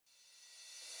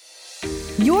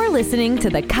You're listening to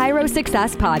the Chiro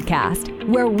Success Podcast,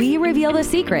 where we reveal the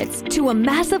secrets to a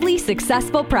massively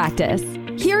successful practice.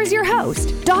 Here's your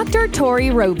host, Dr. Tori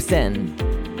Robeson.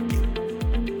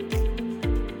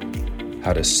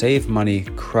 How to save money,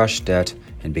 crush debt,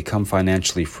 and become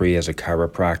financially free as a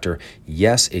chiropractor.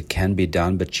 Yes, it can be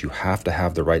done, but you have to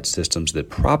have the right systems that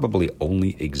probably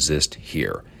only exist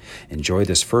here. Enjoy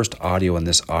this first audio in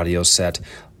this audio set.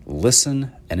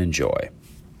 Listen and enjoy.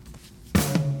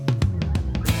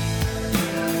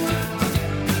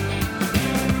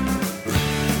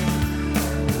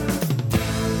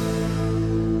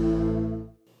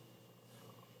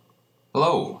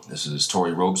 Hello, this is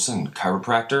Tori Robeson,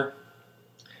 chiropractor.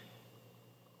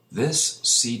 This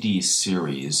CD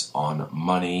series on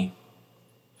money,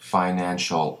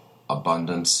 financial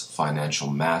abundance, financial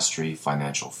mastery,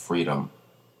 financial freedom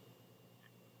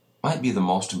might be the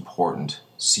most important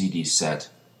CD set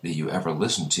that you ever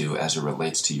listen to as it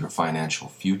relates to your financial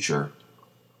future.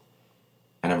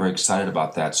 And I'm very excited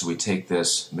about that, so we take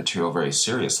this material very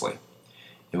seriously.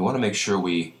 And we want to make sure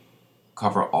we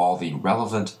cover all the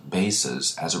relevant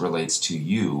bases as it relates to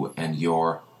you and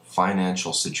your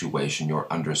financial situation,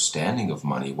 your understanding of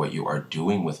money, what you are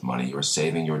doing with money, your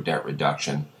saving, your debt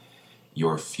reduction,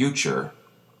 your future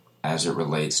as it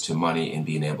relates to money and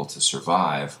being able to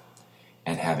survive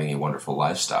and having a wonderful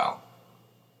lifestyle.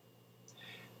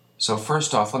 So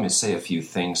first off, let me say a few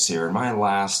things here. In my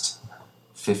last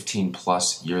 15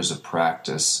 plus years of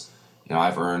practice,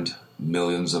 I've earned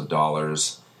millions of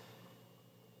dollars,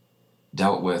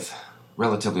 dealt with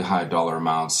relatively high dollar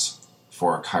amounts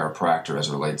for a chiropractor as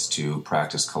it relates to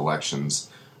practice collections,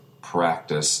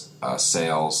 practice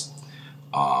sales,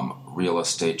 real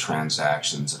estate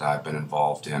transactions that I've been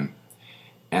involved in.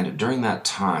 And during that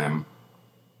time,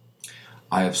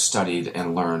 I have studied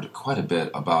and learned quite a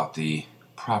bit about the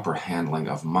proper handling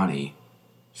of money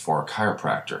for a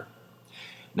chiropractor.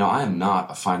 Now, I am not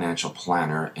a financial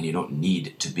planner, and you don't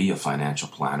need to be a financial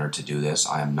planner to do this.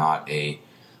 I am not a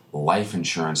life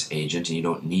insurance agent, and you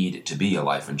don't need to be a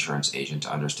life insurance agent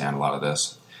to understand a lot of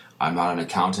this. I'm not an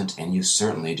accountant, and you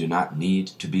certainly do not need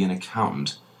to be an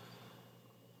accountant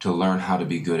to learn how to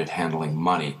be good at handling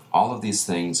money. All of these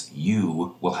things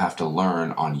you will have to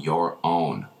learn on your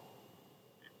own.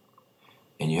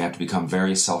 And you have to become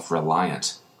very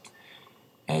self-reliant.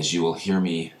 As you will hear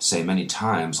me say many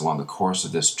times along the course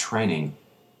of this training,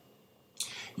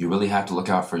 you really have to look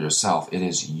out for yourself. It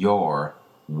is your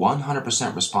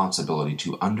 100% responsibility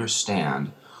to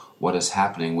understand what is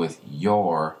happening with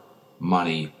your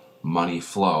money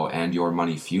flow, and your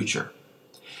money future.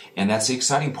 And that's the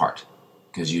exciting part,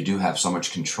 because you do have so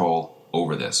much control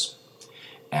over this.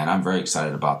 And I'm very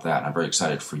excited about that. I'm very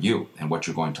excited for you and what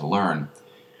you're going to learn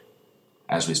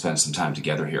as we spend some time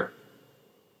together here.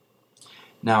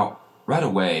 Now, right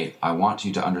away, I want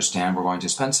you to understand we're going to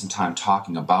spend some time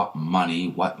talking about money,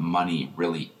 what money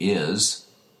really is.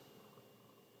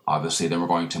 Obviously, then we're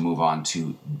going to move on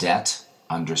to debt,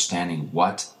 understanding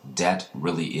what debt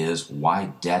really is,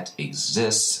 why debt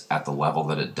exists at the level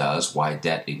that it does, why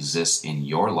debt exists in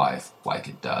your life like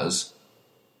it does,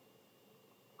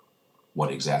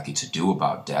 what exactly to do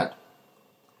about debt.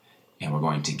 And we're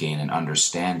going to gain an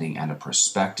understanding and a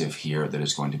perspective here that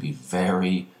is going to be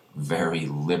very, very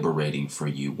liberating for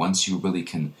you. Once you really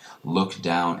can look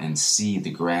down and see the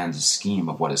grand scheme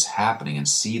of what is happening and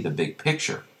see the big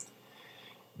picture,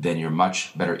 then you're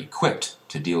much better equipped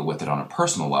to deal with it on a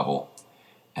personal level,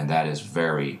 and that is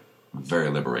very, very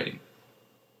liberating.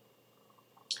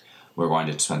 We're going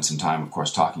to spend some time, of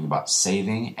course, talking about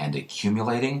saving and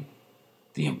accumulating,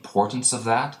 the importance of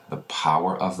that, the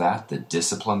power of that, the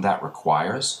discipline that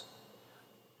requires,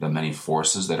 the many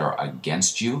forces that are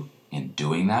against you in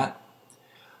doing that.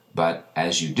 But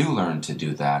as you do learn to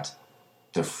do that,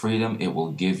 the freedom it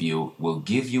will give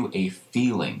you a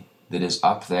feeling that is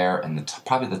up there in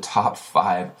probably the top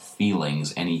 5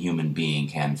 feelings any human being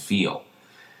can feel.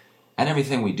 And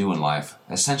everything we do in life,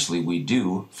 essentially we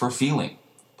do for feeling.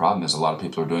 Problem is, a lot of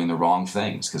people are doing the wrong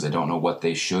things because they don't know what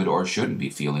they should or shouldn't be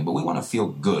feeling. But we want to feel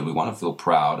good. We want to feel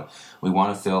proud. We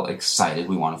want to feel excited.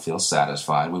 We want to feel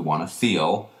satisfied. We want to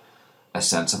feel a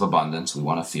sense of abundance. We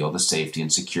want to feel the safety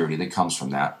and security that comes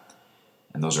from that.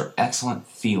 And those are excellent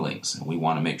feelings. And we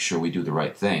want to make sure we do the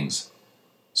right things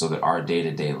so that our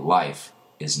day-to-day life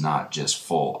is not just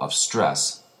full of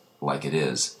stress like it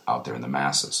is out there in the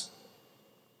masses.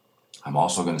 I'm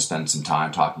also going to spend some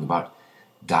time talking about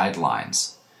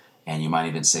guidelines, and you might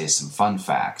even say some fun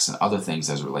facts and other things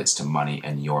as it relates to money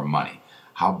and your money.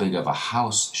 How big of a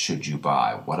house should you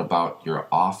buy? What about your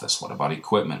office? What about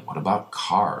equipment? What about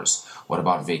cars? What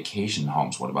about vacation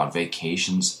homes? What about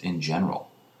vacations in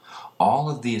general?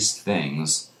 All of these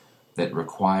things that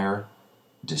require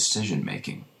decision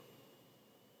making.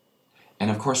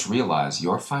 And of course, realize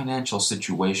your financial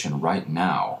situation right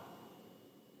now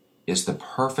is the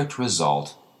perfect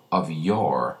result of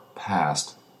your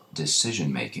past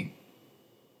decision making.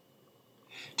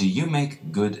 Do you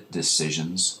make good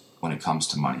decisions when it comes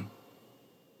to money?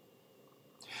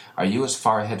 Are you as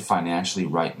far ahead financially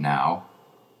right now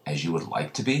as you would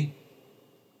like to be?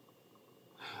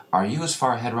 Are you as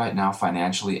far ahead right now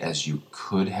financially as you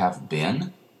could have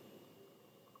been?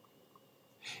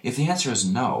 If the answer is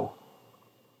no,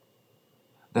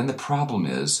 then the problem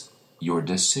is your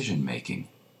decision making.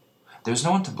 There's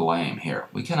no one to blame here.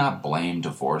 We cannot blame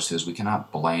divorces. We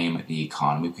cannot blame the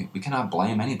economy. We cannot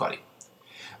blame anybody.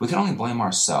 We can only blame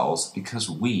ourselves because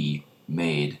we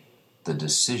made the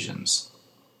decisions.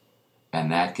 And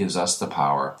that gives us the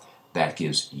power. That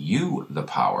gives you the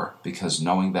power, because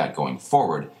knowing that going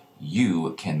forward,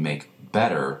 you can make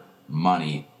better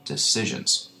money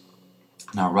decisions.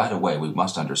 Now, right away, we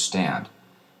must understand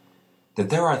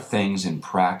that there are things in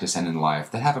practice and in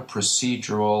life that have a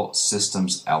procedural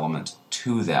systems element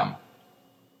to them.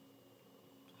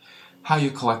 How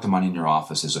you collect the money in your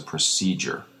office is a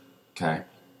procedure, okay?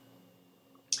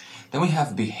 Then we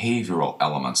have behavioral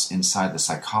elements inside the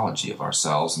psychology of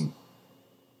ourselves and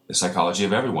the psychology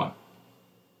of everyone.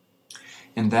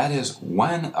 And that is,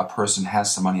 when a person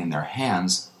has some money in their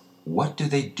hands, what do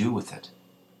they do with it?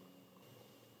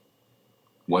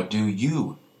 What do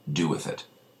you do with it?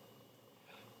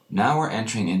 Now we're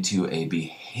entering into a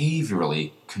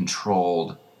behaviorally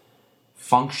controlled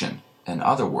function. In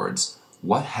other words,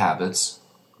 what habits,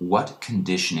 what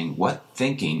conditioning, what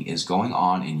thinking is going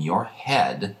on in your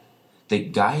head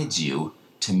that guides you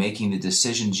to making the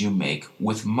decisions you make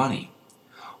with money?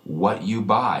 What you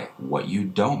buy, what you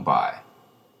don't buy,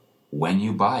 when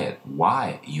you buy it,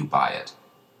 why you buy it.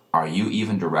 Are you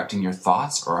even directing your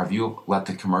thoughts, or have you let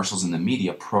the commercials in the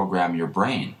media program your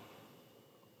brain?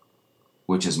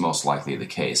 Which is most likely the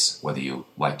case, whether you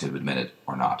like to admit it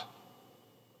or not.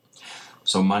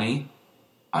 So money,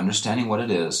 understanding what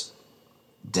it is,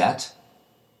 debt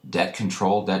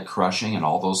control, debt crushing, and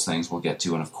all those things we'll get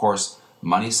to, and of course,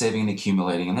 money saving and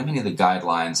accumulating, and then many of the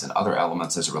guidelines and other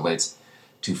elements as it relates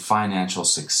to financial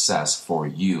success for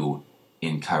you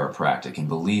in chiropractic. And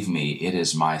believe me, it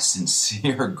is my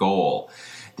sincere goal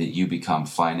that you become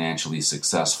financially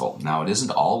successful. Now, it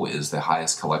isn't always the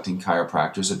highest collecting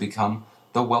chiropractors that become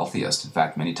the wealthiest. In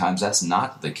fact, many times that's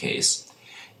not the case.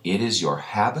 It is your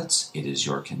habits, it is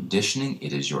your conditioning,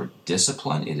 it is your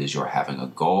discipline, it is your having a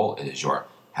goal, it is your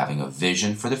having a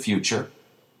vision for the future,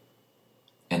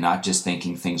 and not just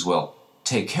thinking things will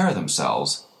take care of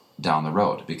themselves down the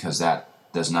road, because that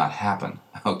does not happen,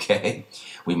 okay?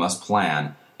 We must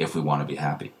plan if we want to be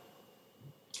happy.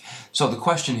 So the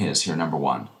question is here, number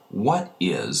one, what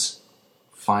is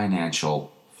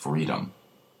financial freedom?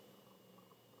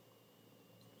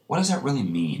 What does that really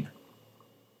mean?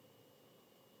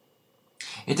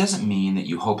 It doesn't mean that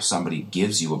you hope somebody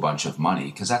gives you a bunch of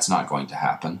money, because that's not going to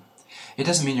happen. It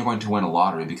doesn't mean you're going to win a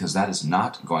lottery, because that is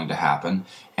not going to happen,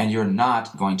 and you're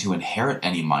not going to inherit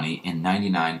any money in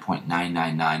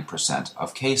 99.999%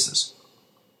 of cases.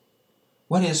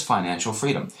 What is financial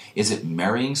freedom? Is it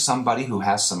marrying somebody who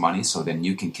has some money so then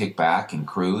you can kick back and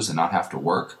cruise and not have to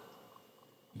work?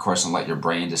 Of course, and let your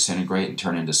brain disintegrate and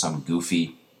turn into some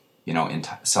goofy,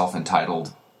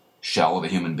 self-entitled shell of a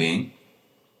human being?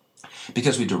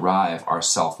 Because we derive our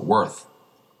self-worth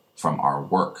from our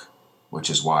work, which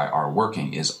is why our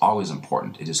working is always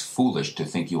important. It is foolish to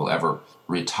think you will ever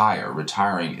retire.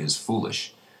 Retiring is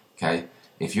foolish, okay?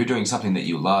 If you're doing something that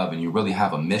you love and you really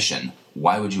have a mission,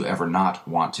 why would you ever not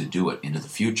want to do it into the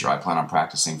future? I plan on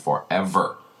practicing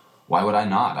forever. Why would I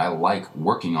not? I like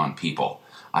working on people.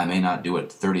 I may not do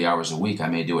it 30 hours a week. I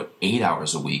may do it 8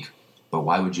 hours a week. But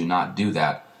why would you not do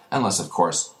that? Unless, of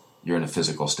course, you're in a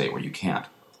physical state where you can't.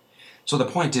 So the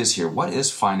point is here, what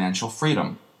is financial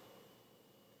freedom?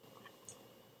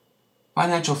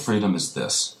 Financial freedom is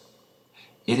this.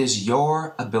 It is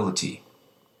your ability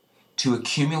to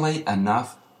accumulate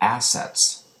enough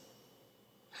assets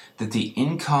that the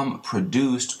income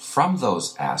produced from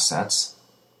those assets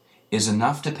is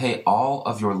enough to pay all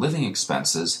of your living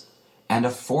expenses and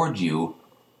afford you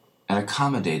an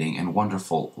accommodating and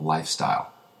wonderful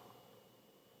lifestyle.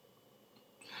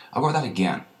 I'll go over that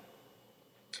again.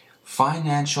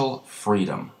 Financial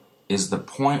freedom is the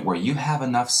point where you have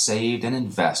enough saved and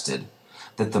invested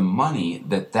that the money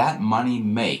that money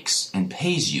makes and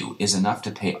pays you is enough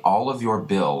to pay all of your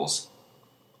bills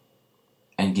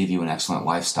and give you an excellent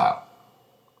lifestyle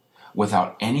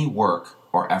without any work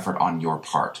or effort on your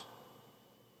part.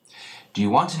 Do you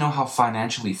want to know how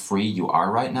financially free you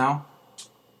are right now?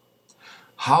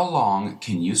 How long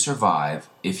can you survive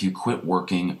if you quit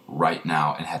working right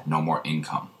now and had no more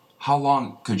income? How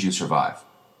long could you survive?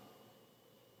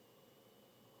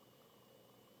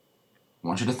 I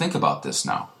want you to think about this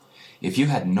now. If you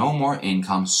had no more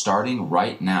income starting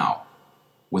right now,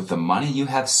 with the money you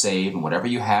have saved and whatever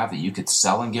you have that you could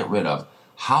sell and get rid of,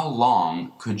 how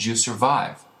long could you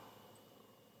survive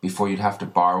before you'd have to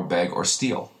borrow, beg, or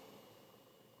steal?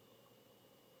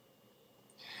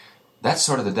 That's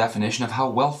sort of the definition of how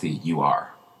wealthy you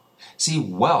are. See,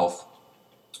 wealth,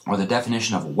 or the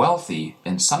definition of wealthy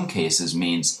in some cases,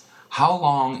 means how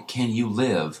long can you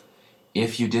live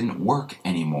if you didn't work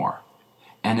anymore?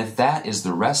 And if that is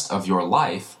the rest of your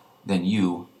life, then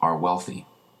you are wealthy.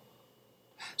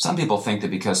 Some people think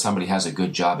that because somebody has a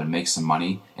good job and makes some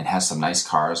money and has some nice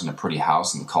cars and a pretty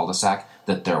house in the cul-de-sac,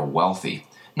 that they're wealthy.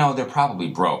 No, they're probably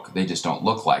broke. They just don't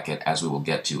look like it, as we will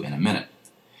get to in a minute.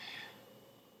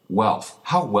 Wealth.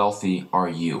 How wealthy are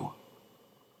you?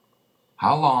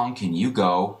 How long can you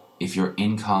go if your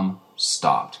income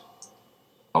stopped?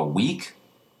 A week?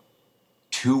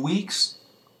 2 weeks?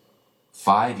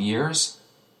 5 years?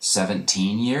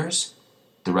 17 years?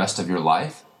 The rest of your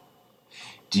life?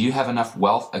 Do you have enough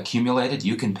wealth accumulated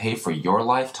you can pay for your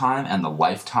lifetime and the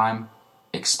lifetime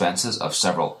expenses of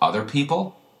several other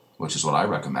people? Which is what I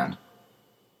recommend.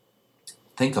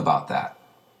 Think about that.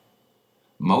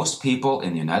 Most people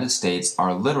in the United States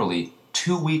are literally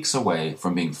 2 weeks away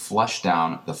from being flushed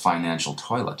down the financial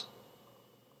toilet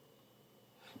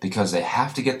because they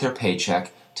have to get their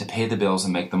paycheck to pay the bills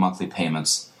and make the monthly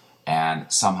payments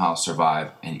and somehow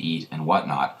survive and eat and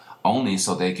whatnot, only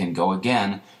so they can go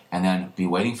again and then be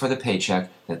waiting for the paycheck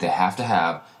that they have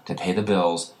to pay the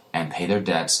bills and pay their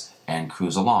debts and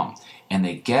cruise along. And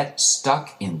they get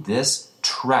stuck in this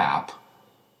trap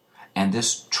and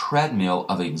this treadmill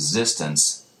of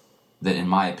existence that, in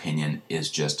my opinion, is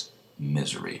just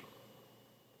misery.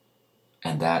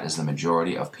 And that is the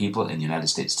majority of people in the United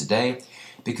States today,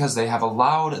 because they have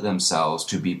allowed themselves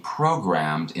to be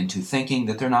programmed into thinking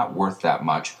that they're not worth that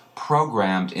much,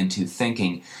 programmed into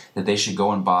thinking that they should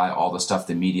go and buy all the stuff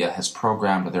the media has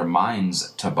programmed their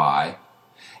minds to buy,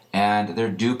 and they're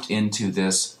duped into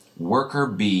this worker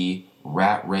bee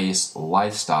rat race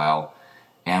lifestyle.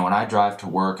 And when I drive to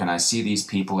work and I see these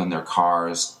people in their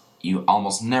cars, you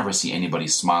almost never see anybody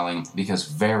smiling, because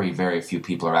very, very few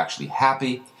people are actually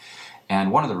happy.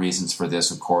 And one of the reasons for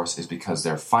this, of course, is because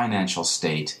their financial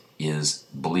state is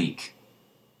bleak,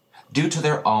 due to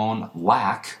their own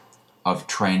lack of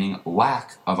training,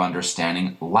 lack of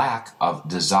understanding, lack of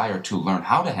desire to learn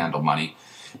how to handle money,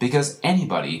 because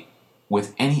anybody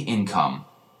with any income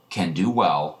can do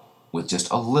well with just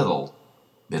a little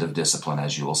bit of discipline,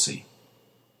 as you will see.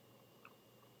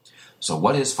 So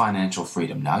what is financial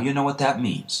freedom? Now you know what that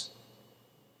means.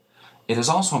 It is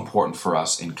also important for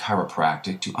us in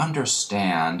chiropractic to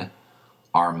understand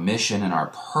our mission and our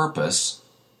purpose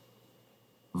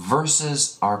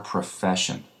versus our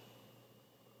profession.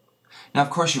 Now, of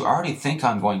course, you already think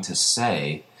I'm going to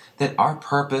say that our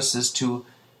purpose is to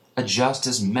adjust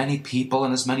as many people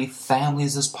and as many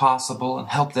families as possible and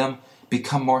help them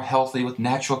become more healthy with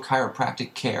natural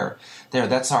chiropractic care.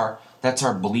 That's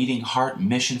our bleeding heart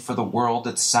mission for the world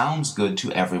that sounds good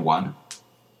to everyone.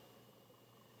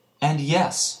 And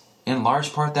yes, in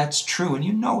large part that's true, and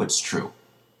you know it's true.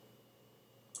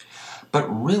 But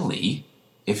really,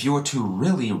 if you were to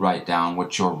really write down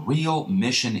what your real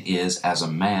mission is as a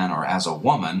man or as a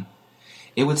woman,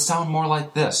 it would sound more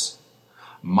like this.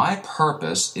 My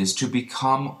purpose is to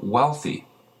become wealthy,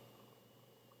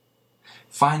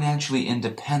 financially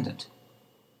independent,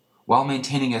 while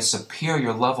maintaining a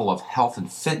superior level of health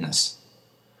and fitness,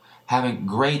 having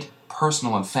great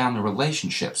personal and family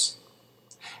relationships,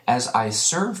 as I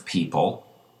serve people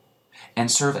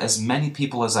and serve as many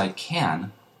people as I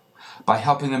can by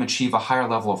helping them achieve a higher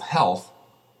level of health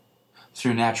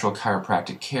through natural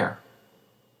chiropractic care.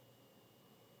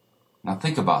 Now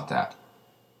think about that.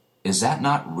 Is that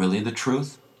not really the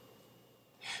truth?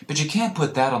 But you can't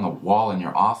put that on the wall in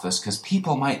your office, because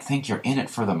people might think you're in it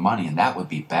for the money, and that would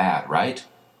be bad, right?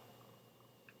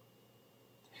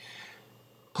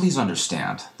 Please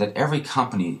understand that every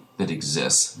company that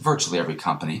exists, virtually every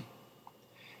company,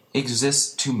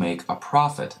 exists to make a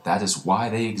profit. That is why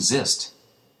they exist.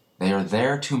 They are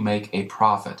there to make a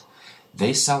profit.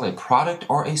 They sell a product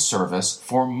or a service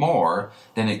for more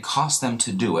than it costs them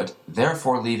to do it,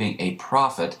 therefore leaving a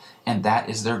profit, and that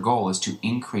is their goal, is to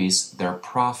increase their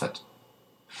profit.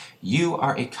 You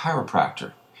are a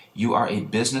chiropractor. You are a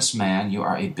businessman. You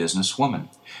are a businesswoman.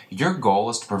 Your goal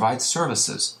is to provide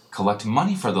services, collect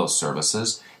money for those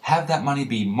services, Have that money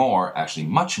be more, actually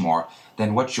much more,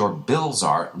 than what your bills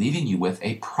are, leaving you with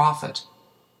a profit.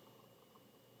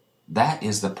 That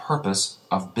is the purpose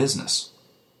of business.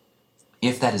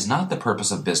 If that is not the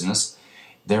purpose of business,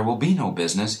 there will be no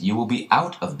business. You will be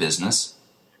out of business.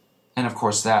 And of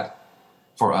course that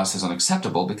for us is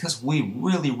unacceptable because we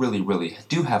really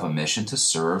do have a mission to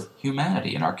serve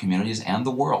humanity in our communities and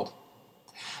the world.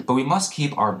 But we must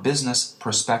keep our business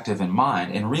perspective in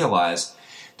mind and realize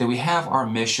that we have our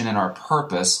mission and our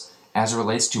purpose as it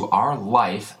relates to our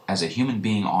life as a human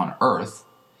being on earth,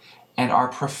 and our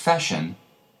profession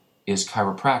is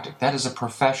chiropractic. That is a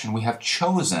profession we have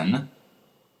chosen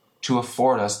to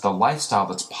afford us the lifestyle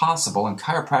that's possible, and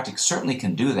chiropractic certainly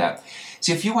can do that.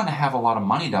 See, if you want to have a lot of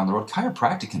money down the road,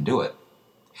 chiropractic can do it.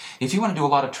 If you want to do a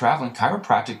lot of traveling,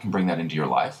 chiropractic can bring that into your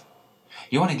life.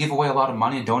 You want to give away a lot of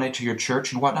money and donate to your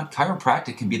church and whatnot,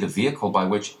 chiropractic can be the vehicle by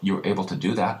which you're able to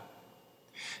do that.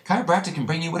 Chiropractic can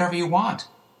bring you whatever you want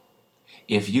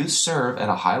if you serve at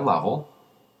a high level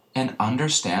and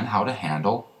understand how to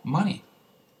handle money.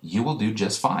 You will do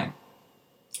just fine.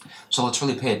 So let's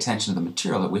really pay attention to the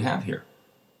material that we have here.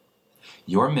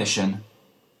 Your mission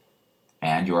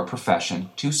and your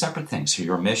profession, two separate things. So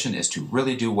your mission is to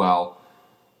really do well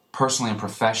personally and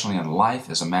professionally in life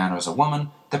as a man or as a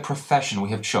woman. The profession we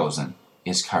have chosen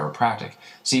is chiropractic.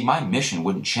 See, my mission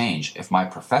wouldn't change if my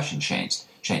profession changed.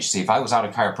 See, if I was out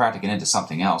of chiropractic and into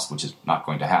something else, which is not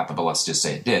going to happen, but let's just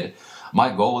say it did, my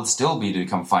goal would still be to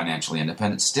become financially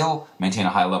independent, still maintain a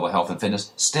high level of health and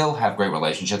fitness, still have great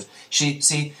relationships.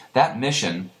 See, that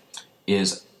mission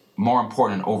is more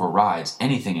important and overrides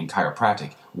anything in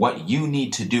chiropractic. What you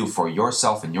need to do for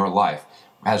yourself and your life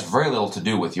has very little to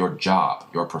do with your job,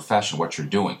 your profession, what you're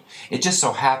doing. It just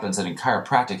so happens that in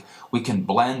chiropractic, we can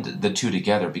blend the two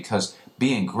together because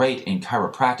being great in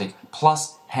chiropractic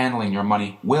plus handling your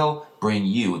money will bring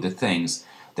you the things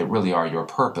that really are your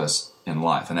purpose in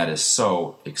life. And that is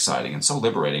so exciting and so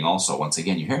liberating also. Once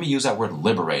again, you hear me use that word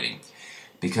liberating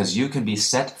because you can be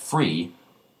set free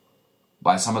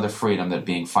by some of the freedom that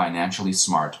being financially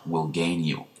smart will gain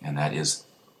you. And that is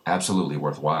absolutely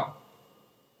worthwhile.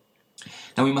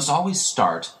 Now, we must always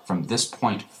start from this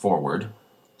point forward.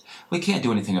 We can't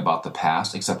do anything about the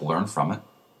past except learn from it.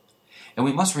 And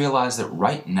we must realize that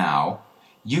right now,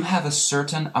 you have a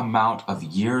certain amount of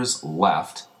years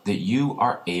left that you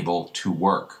are able to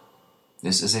work.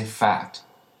 This is a fact.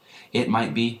 It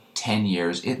might be 10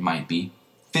 years, it might be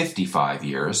 55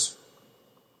 years.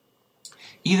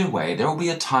 Either way, there will be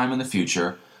a time in the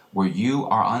future where you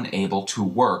are unable to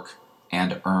work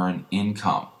and earn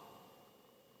income.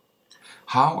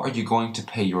 How are you going to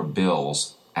pay your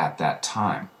bills at that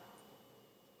time?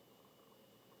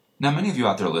 Now, many of you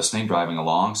out there listening, driving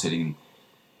along, sitting in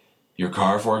your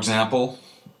car, for example,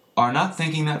 are not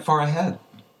thinking that far ahead.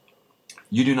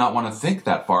 You do not want to think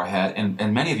that far ahead,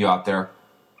 and many of you out there,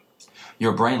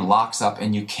 your brain locks up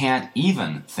and you can't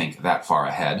even think that far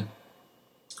ahead.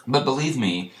 But believe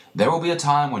me, there will be a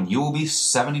time when you will be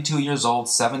 72 years old,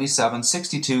 77,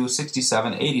 62,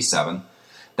 67, 87.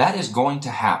 That is going to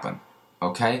happen,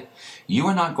 okay? You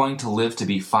are not going to live to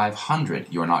be 500.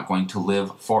 You are not going to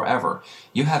live forever.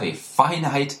 You have a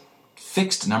finite,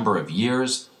 fixed number of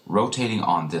years rotating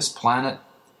on this planet,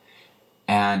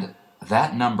 and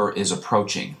that number is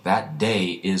approaching. That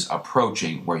day is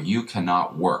approaching where you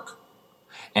cannot work.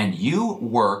 And you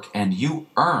work and you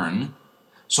earn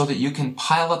so that you can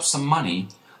pile up some money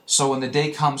so when the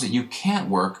day comes that you can't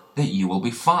work, that you will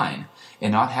be fine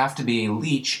and not have to be a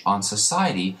leech on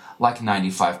society like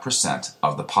 95%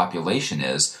 of the population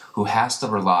is, who has to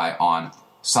rely on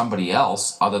somebody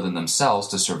else other than themselves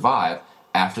to survive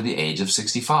after the age of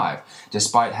 65.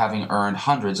 Despite having earned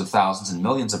hundreds of thousands and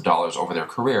millions of dollars over their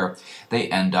career, they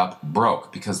end up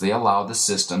broke because they allowed the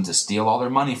system to steal all their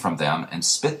money from them and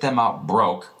spit them out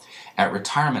broke at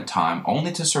retirement time,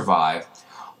 only to survive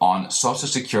on Social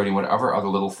Security, whatever other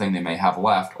little thing they may have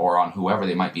left, or on whoever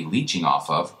they might be leeching off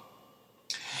of.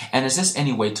 And is this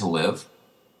any way to live?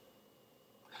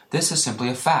 This is simply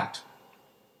a fact.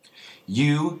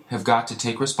 You have got to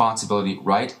take responsibility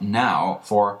right now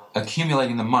for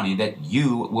accumulating the money that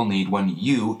you will need when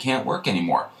you can't work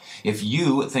anymore. If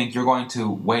you think you're going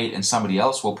to wait and somebody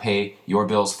else will pay your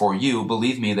bills for you,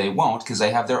 believe me, they won't, because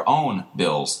they have their own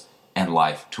bills and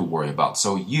life to worry about.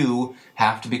 So you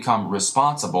have to become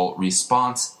responsible,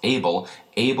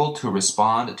 able to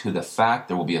respond to the fact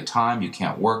there will be a time you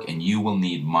can't work and you will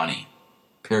need money.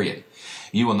 Period.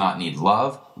 You will not need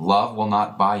love. Love will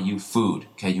not buy you food.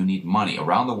 Okay, you need money.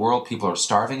 Around the world, people are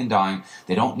starving and dying.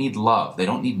 They don't need love. They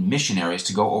don't need missionaries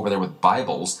to go over there with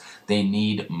Bibles. They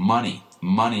need money.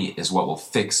 money is what will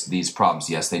fix these problems.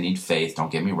 Yes, they need faith,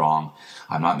 don't get me wrong.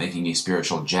 I'm not making a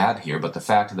spiritual jab here, but the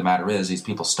fact of the matter is, these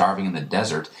people starving in the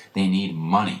desert, they need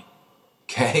money.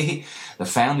 Okay? The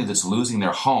family that's losing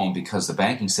their home because the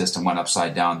banking system went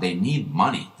upside down, they need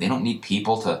money. They don't need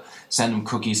people to send them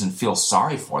cookies and feel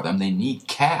sorry for them. They need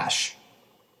cash.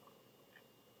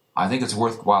 I think it's a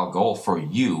worthwhile goal for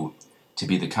you to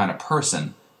be the kind of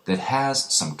person that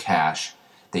has some cash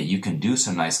that you can do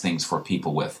some nice things for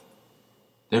people with.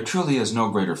 There truly is no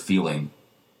greater feeling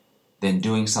than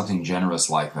doing something generous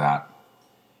like that.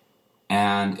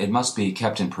 And it must be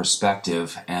kept in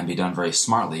perspective and be done very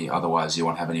smartly, otherwise you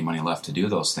won't have any money left to do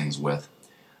those things with.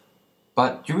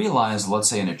 But you realize, let's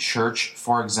say in a church,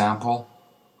 for example,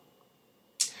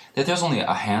 that there's only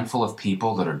a handful of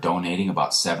people that are donating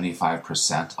about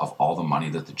 75% of all the money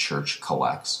that the church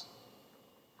collects.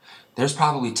 There's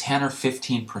probably 10 or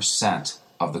 15%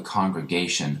 of the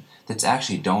congregation that's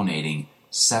actually donating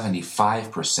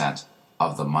 75%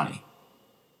 of the money.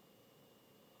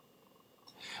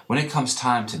 When it comes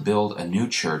time to build a new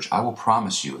church, I will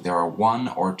promise you there are 1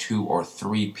 or 2 or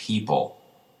 3 people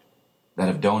that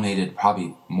have donated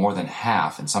probably more than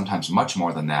half, and sometimes much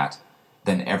more than that,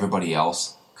 than everybody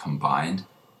else combined.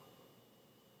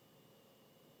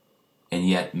 And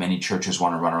yet many churches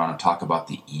want to run around and talk about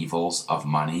the evils of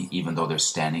money, even though they're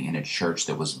standing in a church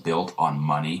that was built on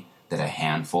money that a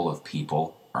handful of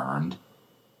people earned.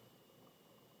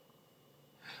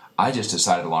 I just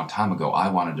decided a long time ago I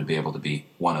wanted to be able to be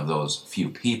one of those few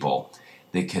people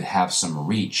that could have some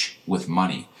reach with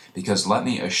money. Because let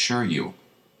me assure you,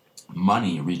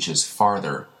 money reaches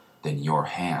farther than your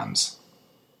hands.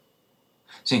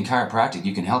 See, in chiropractic,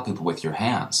 you can help people with your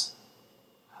hands.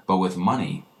 But with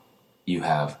money, you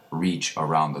have reach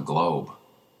around the globe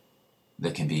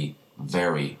that can be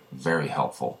very, very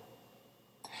helpful.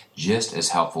 Just as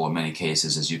helpful in many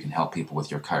cases as you can help people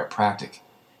with your chiropractic,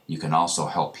 you can also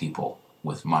help people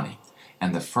with money.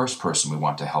 And the first person we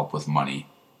want to help with money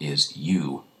is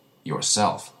you,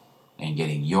 yourself, and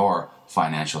getting your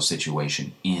financial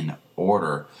situation in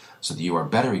order so that you are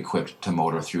better equipped to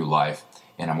motor through life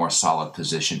in a more solid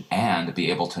position and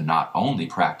be able to not only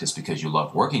practice because you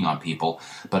love working on people,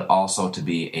 but also to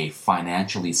be a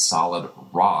financially solid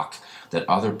rock that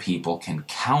other people can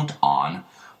count on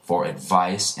for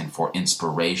advice and for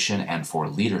inspiration and for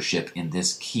leadership in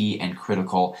this key and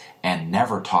critical and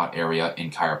never taught area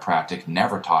in chiropractic,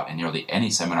 never taught in nearly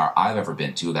any seminar I've ever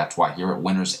been to. That's why here at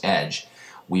Winner's Edge,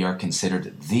 we are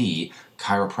considered the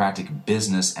chiropractic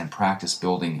business and practice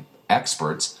building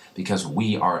experts, because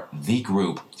we are the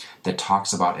group that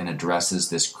talks about and addresses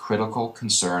this critical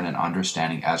concern and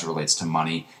understanding as it relates to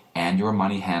money and your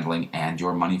money handling and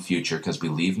your money future. Because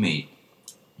believe me,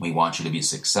 we want you to be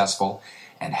successful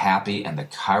and happy, and the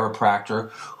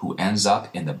chiropractor who ends up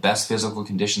in the best physical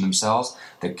condition themselves,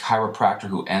 the chiropractor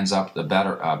who ends up the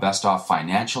best off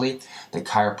financially, the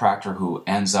chiropractor who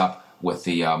ends up with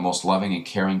the most loving and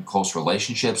caring close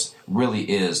relationships,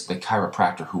 really is the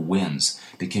chiropractor who wins,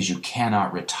 because you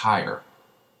cannot retire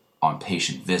on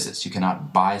patient visits. You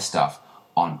cannot buy stuff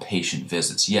on patient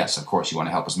visits. Yes, of course, you want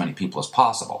to help as many people as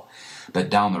possible, but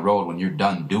down the road when you're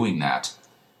done doing that,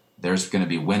 there's going to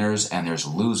be winners and there's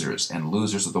losers, and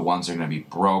losers are the ones that are going to be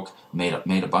broke, made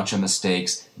a bunch of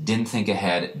mistakes, didn't think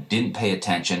ahead, didn't pay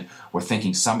attention, were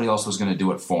thinking somebody else was going to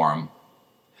do it for them,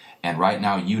 and right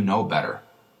now you know better.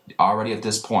 Already at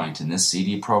this point in this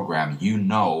CD program, you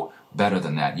know better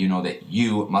than that. You know that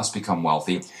you must become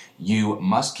wealthy. You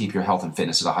must keep your health and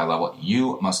fitness at a high level.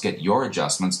 You must get your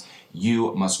adjustments.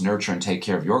 You must nurture and take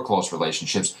care of your close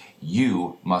relationships.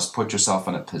 You must put yourself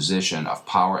in a position of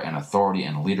power and authority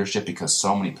and leadership, because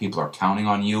so many people are counting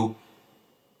on you.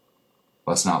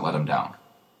 Let's not let them down.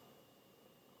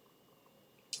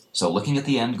 So looking at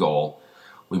the end goal,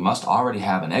 we must already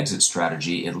have an exit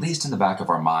strategy, at least in the back of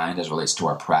our mind, as it relates to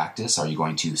our practice. Are you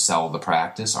going to sell the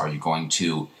practice? Are you going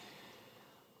to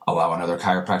allow another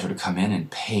chiropractor to come in and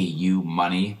pay you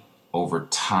money over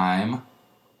time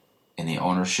in the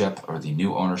ownership or the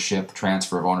new ownership,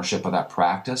 transfer of ownership of that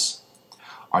practice?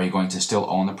 Are you going to still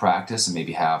own the practice and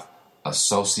maybe have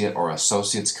associate or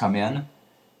associates come in,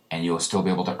 and you'll still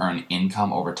be able to earn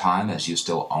income over time as you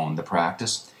still own the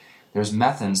practice? There's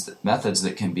methods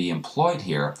that can be employed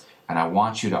here, and I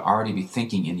want you to already be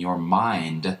thinking in your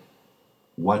mind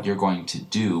what you're going to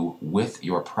do with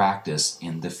your practice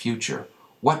in the future.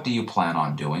 What do you plan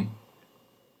on doing?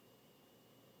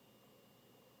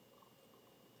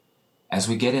 As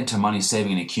we get into money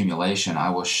saving and accumulation, I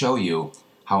will show you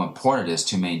how important it is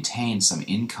to maintain some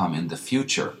income in the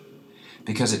future,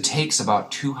 because it takes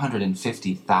about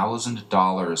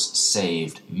 $250,000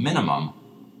 saved minimum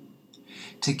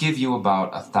to give you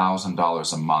about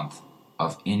 $1,000 a month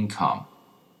of income.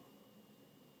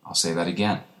 I'll say that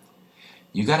again.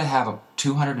 You got to have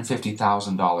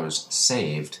 $250,000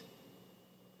 saved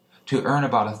to earn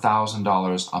about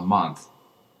 $1,000 a month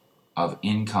of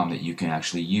income that you can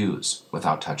actually use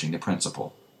without touching the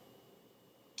principal.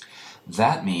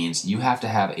 That means you have to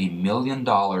have $1 million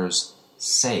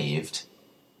saved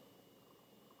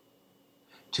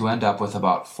to end up with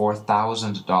about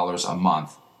 $4,000 a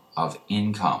month of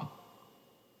income.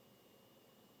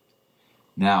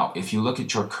 Now, if you look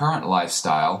at your current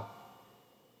lifestyle,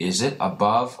 is it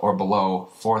above or below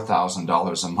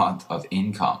 $4,000 a month of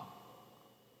income?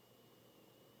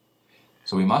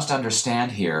 So we must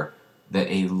understand here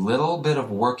that a little bit of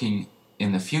working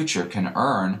in the future can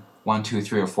earn $1,000,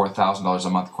 $2,000, $3,000 or $4,000 a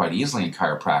month quite easily in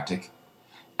chiropractic,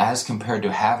 as compared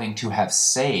to having to have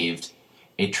saved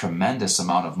a tremendous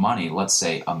amount of money, let's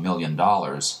say $1 million,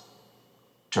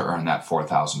 to earn that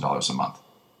 $4,000 a month.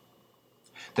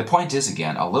 The point is,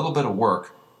 again, a little bit of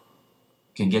work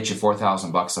can get you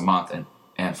 $4,000 a month,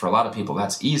 and for a lot of people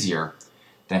that's easier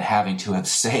than having to have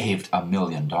saved $1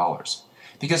 million.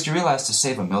 Because you realize, to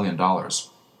save $1 million,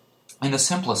 in the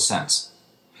simplest sense,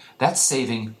 that's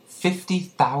saving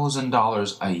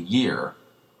 $50,000 a year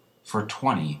for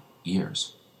 20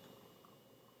 years.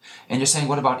 And you're saying,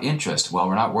 what about interest? Well,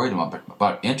 we're not worried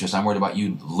about interest. I'm worried about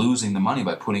you losing the money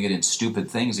by putting it in stupid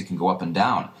things that can go up and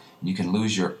down. And you can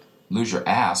lose your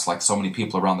ass, like so many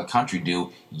people around the country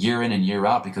do, year in and year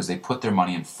out, because they put their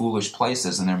money in foolish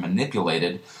places and they're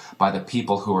manipulated by the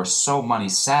people who are so money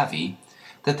savvy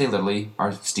that they literally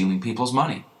are stealing people's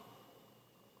money.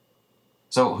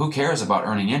 So who cares about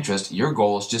earning interest? Your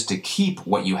goal is just to keep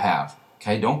what you have.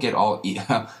 Okay, don't get all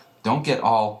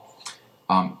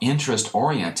interest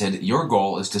oriented. Your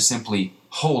goal is to simply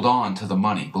hold on to the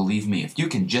money. Believe me, if you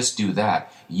can just do that,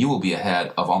 you will be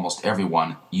ahead of almost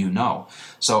everyone you know.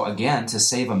 So again, to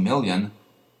save $1 million,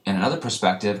 in another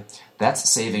perspective, that's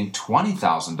saving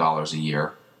 $20,000 a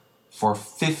year for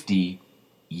 50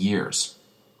 years.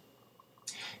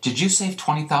 Did you save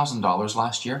 $20,000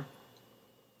 last year?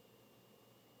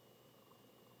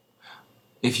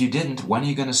 If you didn't, when are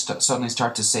you going to suddenly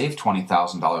start to save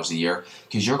 $20,000 a year?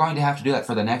 Because you're going to have to do that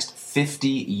for the next 50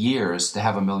 years to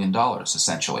have $1 million,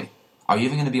 essentially. Are you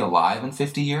even going to be alive in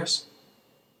 50 years?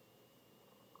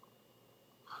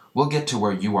 We'll get to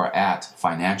where you are at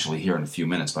financially here in a few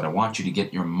minutes, but I want you to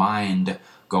get your mind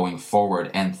going forward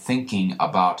and thinking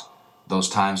about those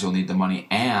times you'll need the money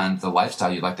and the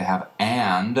lifestyle you'd like to have,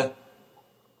 and,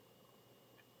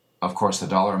 of course, the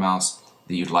dollar amounts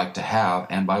that you'd like to have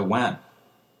and by when.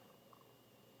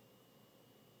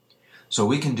 So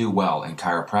we can do well in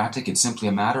chiropractic. It's simply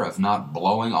a matter of not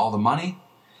blowing all the money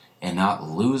and not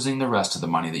losing the rest of the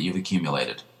money that you've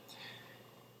accumulated.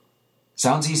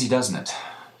 Sounds easy, doesn't it?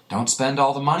 Don't spend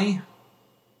all the money,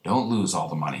 don't lose all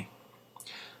the money.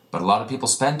 But a lot of people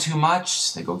spend too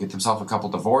much. They go get themselves a couple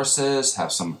divorces,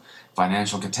 have some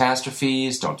financial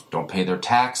catastrophes, don't pay their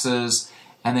taxes,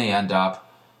 and they end up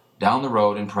down the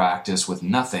road in practice with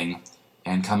nothing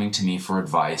and coming to me for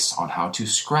advice on how to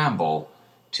scramble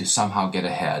to somehow get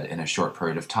ahead in a short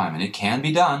period of time. And it can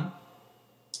be done,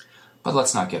 but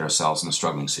let's not get ourselves in a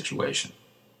struggling situation.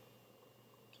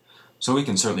 So we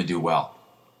can certainly do well.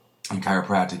 And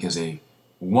chiropractic is a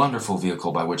wonderful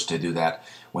vehicle by which to do that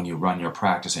when you run your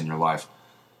practice and your life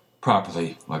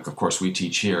properly, like of course we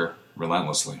teach here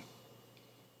relentlessly.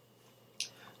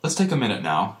 Let's take a minute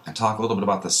now and talk a little bit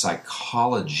about the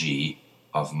psychology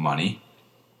of money.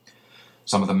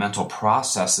 Some of the mental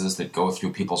processes that go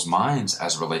through people's minds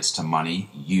as it relates to money,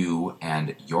 you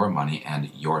and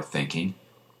your thinking.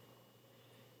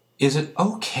 Is it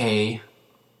okay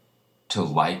to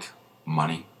like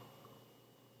money?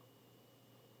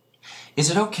 Is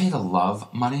it okay to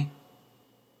love money?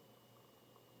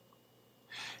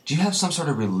 Do you have some sort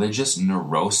of religious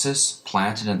neurosis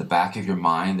planted in the back of your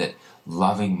mind that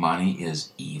loving money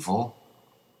is evil?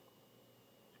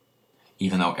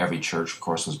 Even though every church, of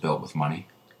course, was built with money.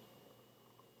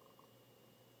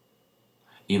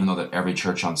 Even though that every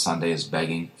church on Sunday is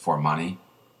begging for money,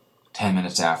 10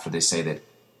 minutes after they say that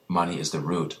money is the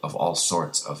root of all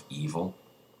sorts of evil.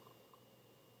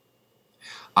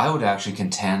 I would actually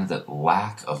contend that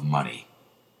lack of money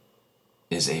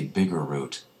is a bigger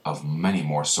root of many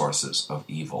more sources of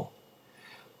evil.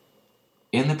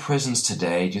 In the prisons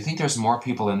today, do you think there's more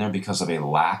people in there because of a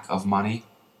lack of money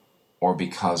or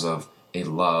because of a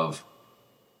love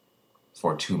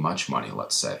for too much money,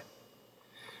 let's say?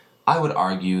 I would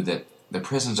argue that the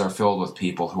prisons are filled with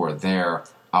people who are there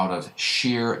out of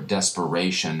sheer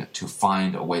desperation to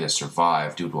find a way to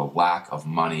survive due to a lack of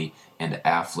money and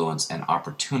affluence and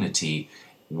opportunity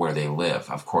where they live.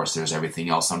 Of course, there's everything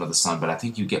else under the sun, but I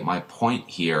think you get my point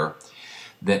here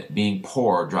that being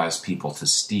poor drives people to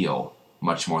steal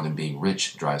much more than being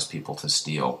rich drives people to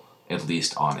steal, at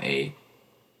least on a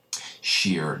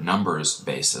sheer numbers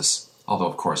basis. Although,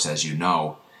 of course, as you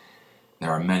know,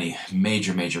 there are many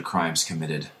major crimes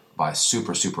committed by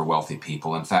super wealthy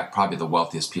people. In fact, probably the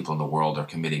wealthiest people in the world are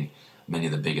committing many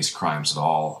of the biggest crimes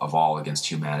of all against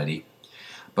humanity.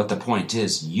 But the point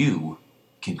is, you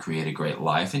can create a great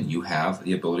life, and you have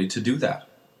the ability to do that.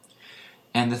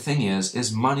 And the thing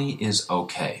is money is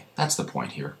okay. That's the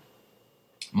point here.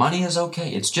 Money is okay.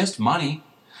 It's just money.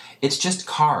 It's just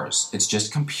cars. It's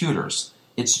just computers.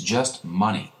 It's just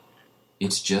money.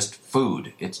 It's just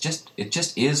food. It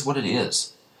just is what it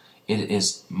is. It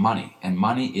is money, and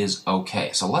money is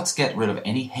okay. So let's get rid of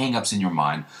any hang-ups in your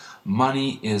mind.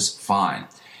 Money is fine.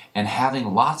 And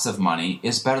having lots of money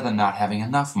is better than not having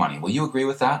enough money. Will you agree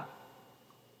with that?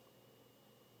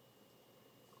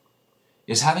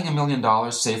 Is having $1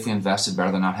 million safely invested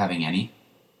better than not having any?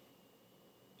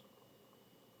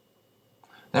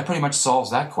 That pretty much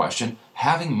solves that question.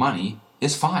 Having money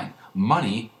is fine.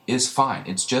 Money is fine.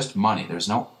 It's just money. There's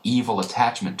no evil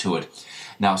attachment to it.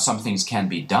 Now, some things can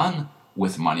be done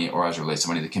with money, or as it relates to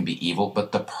money, that can be evil,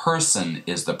 but the person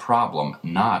is the problem,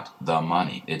 not the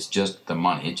money. It's just the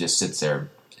money. It just sits there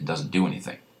and doesn't do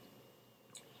anything.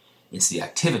 It's the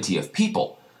activity of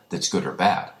people that's good or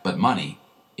bad, but money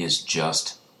is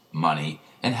just money,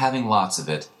 and having lots of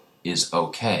it is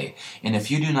okay. And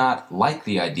if you do not like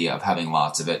the idea of having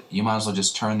lots of it, you might as well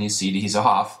just turn these CDs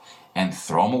off and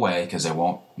throw them away, because they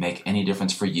won't make any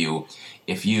difference for you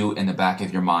if you, in the back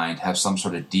of your mind, have some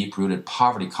sort of deep-rooted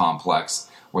poverty complex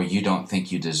where you don't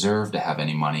think you deserve to have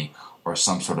any money, or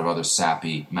some sort of other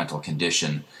sappy mental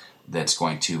condition that's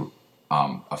going to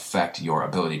affect your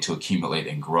ability to accumulate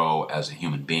and grow as a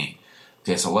human being.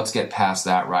 Okay, so let's get past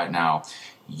that right now.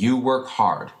 You work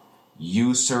hard.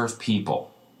 You serve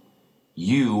people.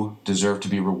 You deserve to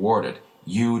be rewarded.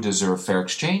 You deserve fair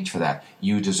exchange for that.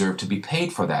 You deserve to be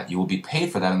paid for that. You will be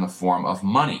paid for that in the form of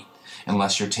money.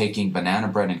 Unless you're taking banana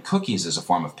bread and cookies as a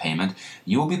form of payment,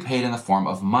 you will be paid in the form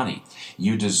of money.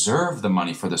 You deserve the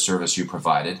money for the service you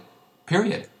provided,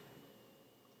 period.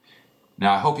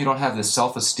 Now, I hope you don't have this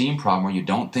self-esteem problem where you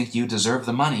don't think you deserve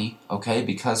the money, okay,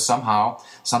 because somehow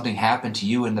something happened to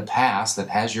you in the past that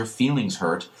has your feelings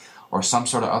hurt, or some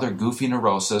sort of other goofy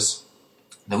neurosis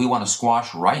that we want to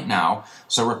squash right now.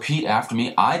 So repeat after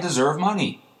me. I deserve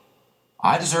money.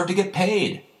 I deserve to get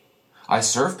paid. I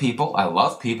serve people. I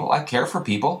love people. I care for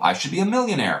people. I should be a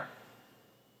millionaire.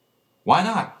 Why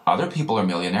not? Other people are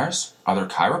millionaires. Other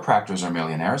chiropractors are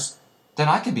millionaires. Then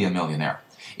I could be a millionaire.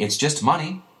 It's just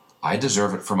money. I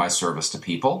deserve it for my service to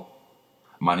people.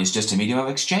 Money's just a medium of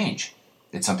exchange.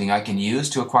 It's something I can use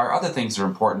to acquire other things that are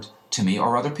important to me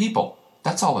or other people.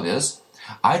 That's all it is.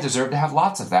 I deserve to have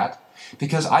lots of that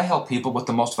because I help people with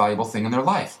the most valuable thing in their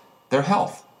life, their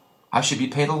health. I should be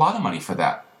paid a lot of money for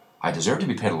that. I deserve to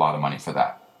be paid a lot of money for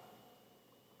that.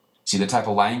 See the type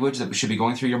of language that should be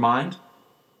going through your mind?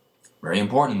 Very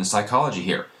important in the psychology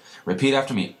here. Repeat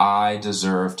after me. I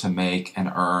deserve to make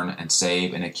and earn and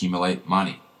save and accumulate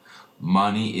money.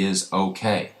 Money is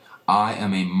okay. I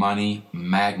am a money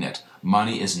magnet.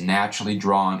 Money is naturally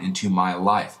drawn into my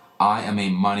life. I am a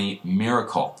money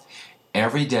miracle.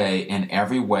 Every day, in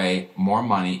every way, more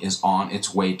money is on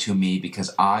its way to me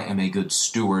because I am a good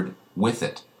steward with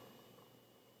it.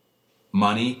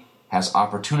 Money has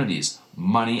opportunities.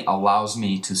 Money allows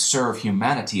me to serve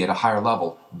humanity at a higher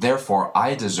level. Therefore,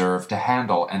 I deserve to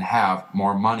handle and have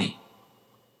more money.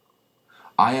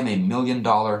 I am a $1 million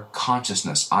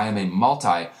consciousness. I am a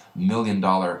multi-million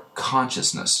dollar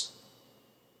consciousness.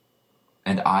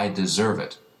 And I deserve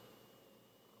it.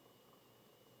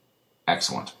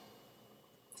 Excellent.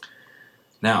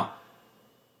 Now,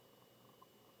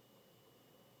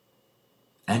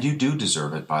 and you do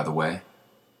deserve it, by the way.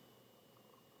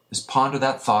 Just ponder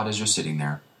that thought as you're sitting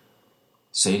there.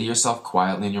 Say to yourself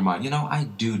quietly in your mind, I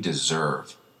do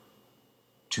deserve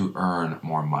to earn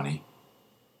more money.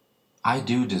 I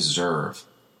do deserve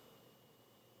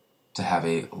to have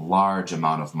a large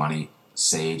amount of money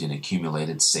saved and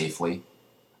accumulated safely.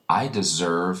 I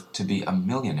deserve to be a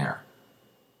millionaire.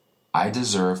 I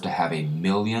deserve to have $1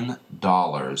 million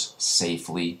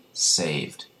safely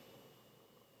saved.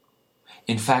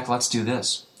 In fact, let's do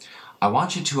this. I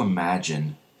want you to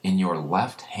imagine in your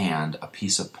left hand a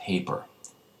piece of paper.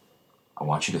 I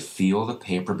want you to feel the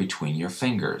paper between your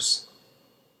fingers.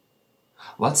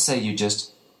 Let's say you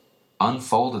just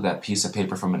unfolded that piece of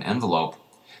paper from an envelope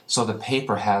so the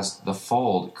paper has the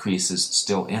fold creases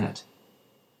still in it.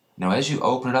 Now, as you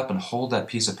open it up and hold that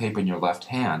piece of paper in your left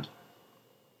hand,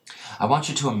 I want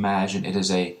you to imagine it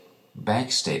is a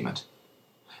bank statement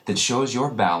that shows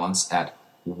your balance at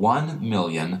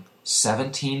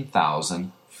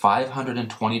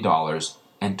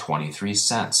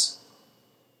 $1,017,520.23.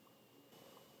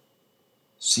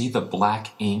 See the black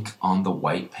ink on the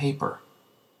white paper.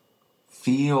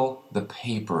 Feel the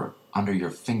paper under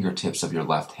your fingertips of your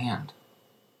left hand.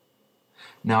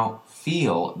 Now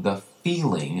feel the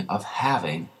feeling of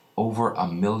having over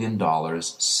 $1 million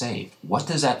saved. What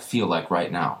does that feel like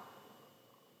right now?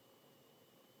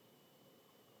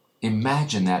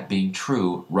 Imagine that being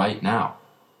true right now.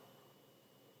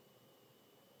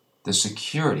 The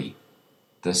security,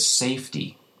 the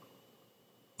safety,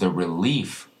 the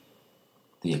relief,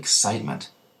 the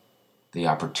excitement, the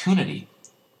opportunity,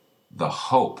 the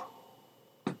hope,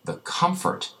 the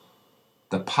comfort,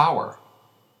 the power,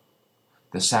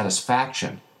 the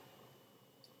satisfaction,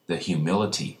 the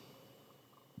humility,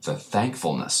 the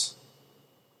thankfulness,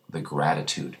 the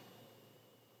gratitude.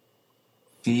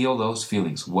 Feel those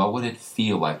feelings. What would it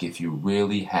feel like if you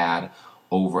really had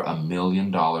over $1 million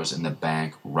in the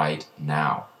bank right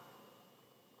now?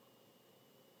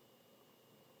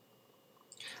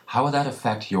 How would that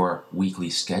affect your weekly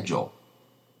schedule?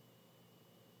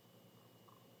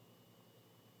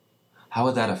 How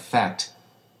would that affect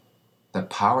the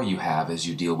power you have as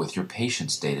you deal with your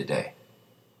patients day to day?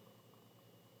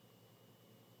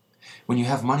 When you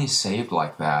have money saved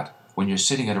like that, when you're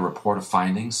sitting at a report of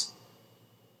findings,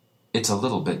 it's a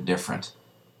little bit different.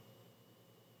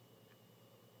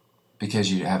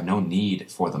 Because you have no need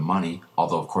for the money,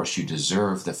 although of course you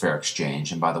deserve the fair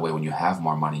exchange. And by the way, when you have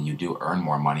more money, you do earn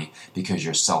more money because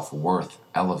your self-worth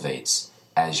elevates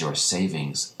as your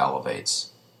savings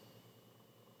elevates.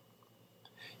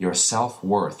 Your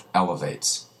self-worth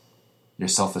elevates. Your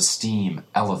self-esteem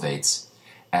elevates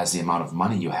as the amount of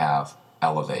money you have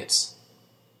elevates.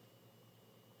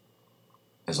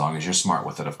 As long as you're smart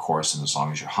with it, of course, and as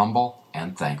long as you're humble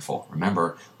and thankful.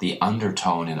 Remember, the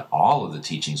undertone in all of the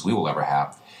teachings we will ever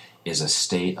have is a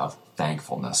state of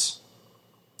thankfulness.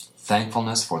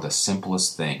 Thankfulness for the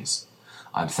simplest things.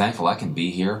 I'm thankful I can be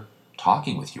here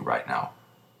talking with you right now.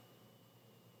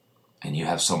 And you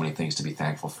have so many things to be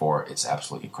thankful for. It's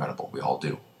absolutely incredible. We all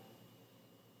do.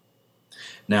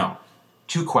 Now,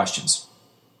 two questions.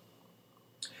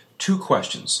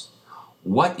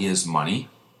 What is money?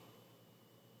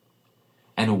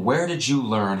 And where did you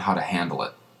learn how to handle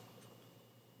it?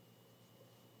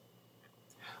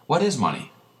 What is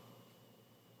money?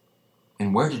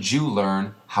 And where did you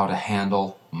learn how to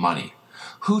handle money?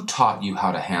 Who taught you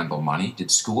how to handle money? Did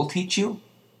school teach you?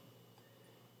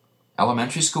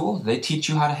 Elementary school, did they teach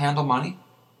you how to handle money?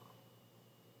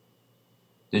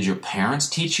 Did your parents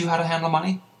teach you how to handle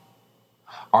money?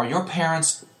 Are your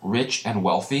parents rich and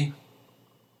wealthy?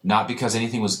 Not because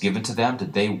anything was given to them.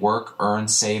 Did they work, earn,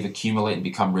 save, accumulate, and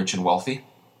become rich and wealthy?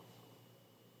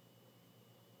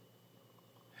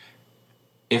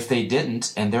 If they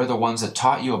didn't, and they're the ones that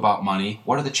taught you about money,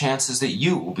 what are the chances that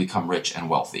you will become rich and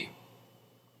wealthy?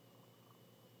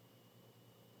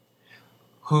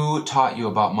 Who taught you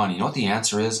about money? You know what the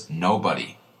answer is?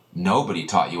 Nobody. Nobody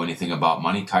taught you anything about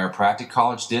money. Chiropractic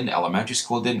college didn't. Elementary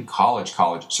school didn't. College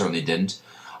certainly didn't.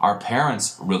 Our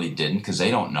parents really didn't because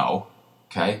they don't know.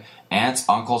 Okay? Aunts,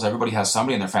 uncles, everybody has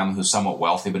somebody in their family who's somewhat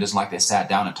wealthy, but it's not like they sat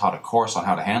down and taught a course on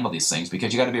how to handle these things,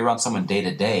 because you got to be around someone day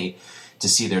to day to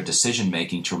see their decision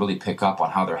making, to really pick up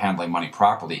on how they're handling money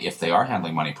properly, if they are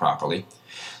handling money properly.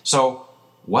 So,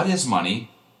 what is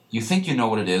money? You think you know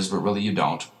what it is, but really you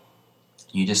don't.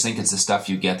 You just think it's the stuff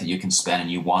you get that you can spend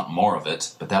and you want more of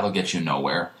it, but that'll get you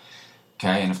nowhere.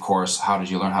 Okay? And of course, how did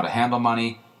you learn how to handle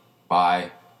money?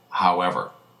 By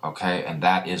however. Okay, and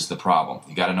that is the problem.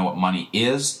 You got to know what money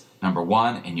is, number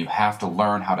one, and you have to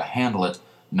learn how to handle it,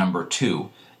 number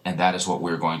two, and that is what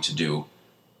we're going to do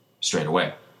straight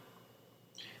away.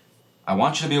 I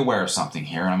want you to be aware of something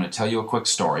here, and I'm going to tell you a quick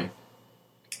story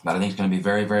that I think is going to be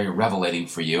very, very revelating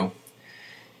for you.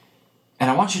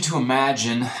 And I want you to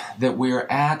imagine that we're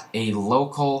at a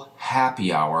local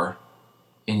happy hour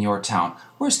in your town.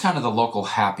 Where's kind of the local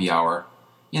happy hour?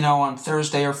 You know, on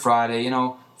Thursday or Friday,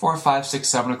 4, 5, 6,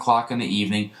 7 o'clock in the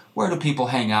evening. Where do people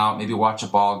hang out, maybe watch a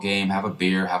ball game, have a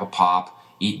beer, have a pop,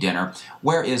 eat dinner?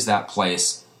 Where is that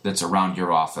place that's around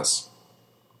your office?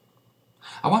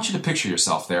 I want you to picture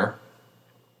yourself there.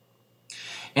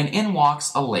 And in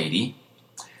walks a lady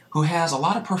who has a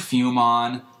lot of perfume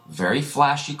on, very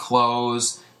flashy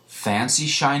clothes, fancy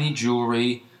shiny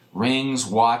jewelry, rings,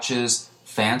 watches,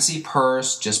 fancy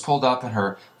purse, just pulled up in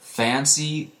her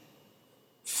fancy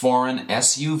foreign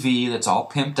SUV that's all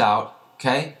pimped out,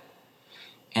 okay?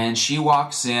 And she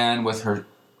walks in with her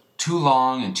too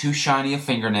long and too shiny of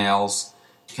fingernails,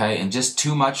 okay, and just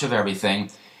too much of everything.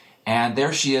 And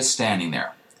there she is standing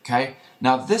there, okay?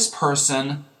 Now this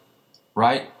person,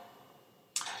 right,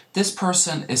 this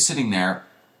person is sitting there,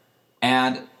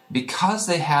 and because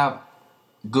they have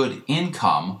good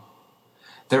income,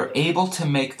 they're able to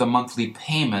make the monthly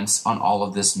payments on all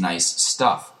of this nice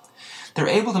stuff. They're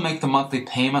able to make the monthly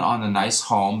payment on the nice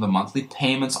home, the monthly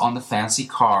payments on the fancy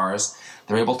cars.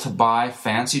 They're able to buy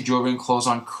fancy jewelry and clothes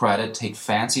on credit, take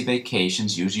fancy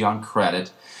vacations, usually on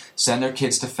credit, send their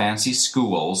kids to fancy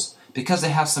schools, because they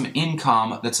have some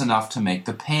income that's enough to make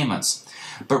the payments.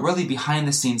 But really, behind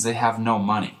the scenes, they have no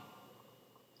money.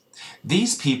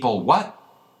 These people, what?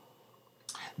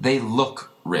 They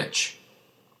look rich.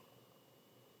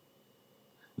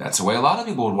 That's the way a lot of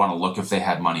people would want to look if they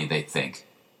had money, they think.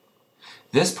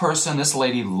 This person, this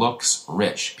lady, looks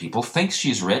rich. People think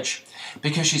she's rich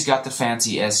because she's got the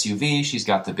fancy SUV, she's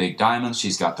got the big diamonds,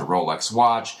 she's got the Rolex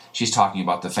watch, she's talking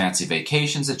about the fancy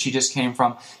vacations that she just came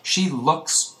from. She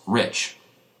looks rich.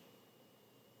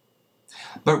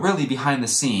 But really, behind the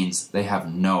scenes, they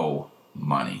have no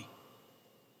money.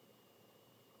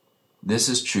 This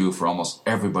is true for almost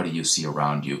everybody you see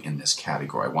around you in this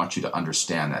category. I want you to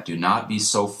understand that. Do not be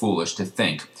so foolish to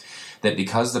think that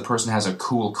because the person has a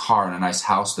cool car and a nice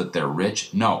house that they're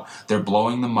rich. No, they're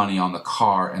blowing the money on the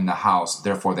car and the house,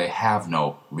 therefore they have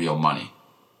no real money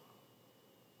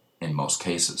in most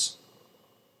cases.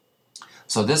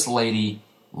 So this lady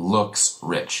looks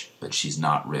rich, but she's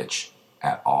not rich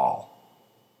at all.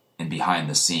 And behind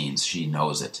the scenes, she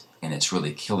knows it, and it's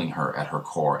really killing her at her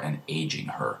core and aging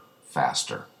her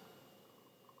faster.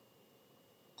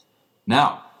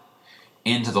 Now,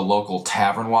 into the local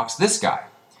tavern walks this guy.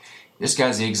 This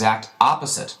guy's the exact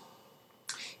opposite.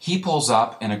 He pulls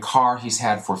up in a car he's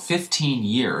had for 15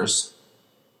 years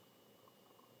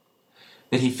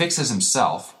that he fixes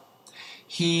himself.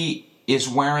 He is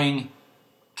wearing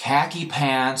khaki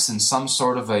pants and some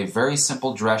sort of a very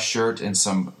simple dress shirt and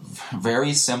some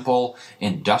very simple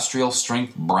industrial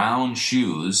strength brown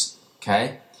shoes,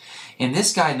 okay? And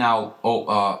this guy now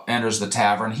enters the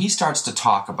tavern. He starts to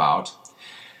talk about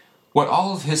what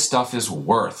all of his stuff is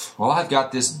worth. Well, I've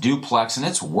got this duplex and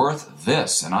it's worth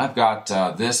this, and I've got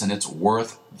this and it's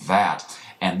worth that,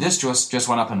 and this just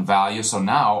went up in value, so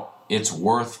now it's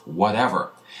worth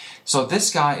whatever. So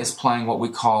this guy is playing what we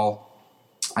call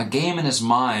a game in his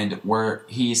mind where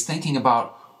he's thinking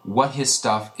about what his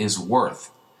stuff is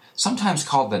worth, sometimes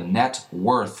called the net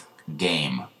worth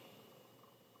game.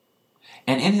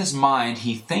 And in his mind,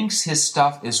 he thinks his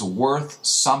stuff is worth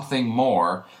something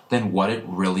more than what it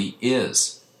really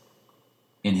is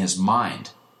in his mind.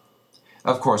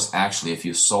 Of course, actually, if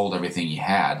you sold everything he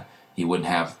had, he would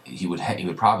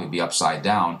probably be upside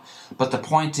down. But the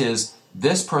point is,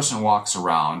 this person walks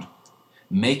around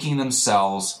making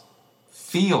themselves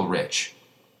feel rich.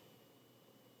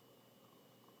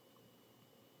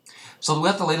 So we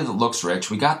got the lady that looks rich.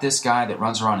 We got this guy that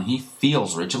runs around and he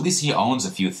feels rich. At least he owns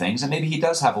a few things, and maybe he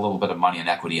does have a little bit of money and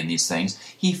equity in these things.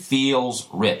 He feels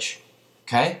rich.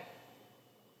 Okay?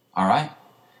 All right?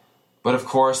 But of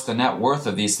course, the net worth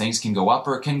of these things can go up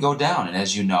or it can go down. And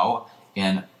as you know,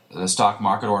 in the stock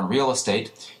market or in real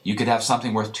estate, you could have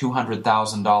something worth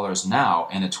 $200,000 now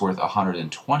and it's worth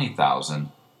 $120,000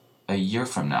 a year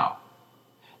from now.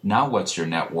 Now what's your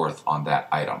net worth on that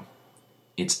item?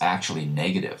 It's actually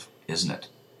negative, isn't it?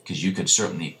 Because you could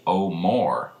certainly owe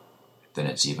more than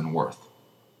it's even worth.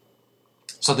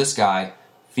 So this guy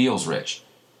feels rich.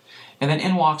 And then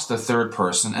in walks the third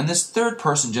person, and this third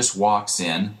person just walks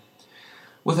in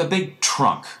with a big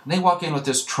trunk. They walk in with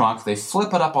this trunk, they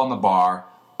flip it up on the bar,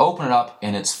 open it up,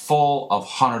 and it's full of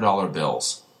 $100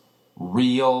 bills.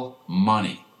 Real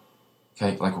money.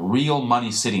 Okay, like real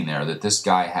money sitting there that this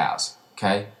guy has.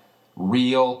 Okay?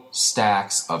 Real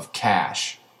stacks of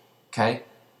cash. Okay?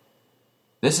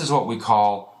 This is what we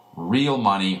call real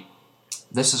money.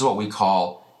 This is what we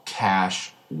call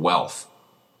cash wealth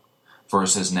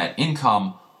versus net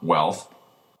income wealth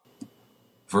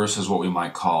versus what we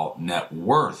might call net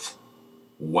worth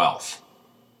wealth.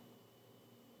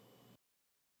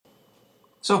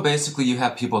 So basically you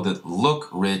have people that look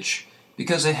rich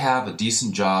because they have a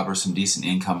decent job or some decent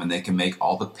income and they can make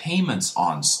all the payments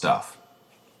on stuff.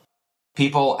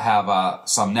 People have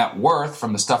some net worth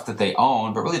from the stuff that they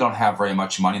own, but really don't have very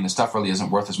much money, and the stuff really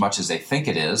isn't worth as much as they think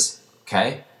it is,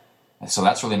 okay? And so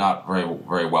that's really not very,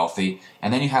 very wealthy.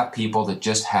 And then you have people that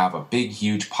just have a big,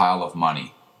 huge pile of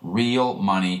money. Real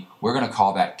money. We're going to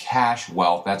call that cash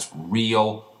wealth. That's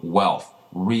real wealth.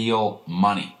 Real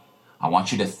money. I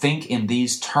want you to think in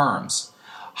these terms.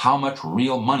 How much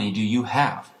real money do you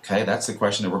have? Okay, that's the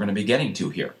question that we're going to be getting to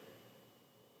here.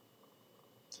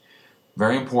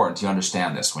 Very important to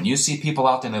understand this. When you see people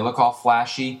out there and they look all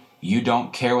flashy, you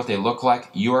don't care what they look like.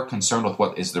 You are concerned with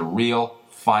what is the real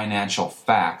financial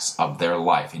facts of their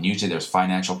life. And usually there's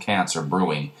financial cancer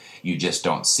brewing. You just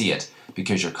don't see it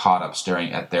because you're caught up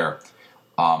staring at their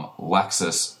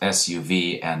Lexus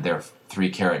SUV and their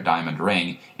 3-carat diamond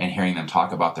ring and hearing them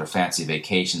talk about their fancy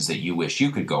vacations that you wish you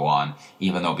could go on,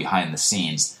 even though behind the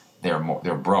scenes they're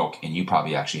broke and you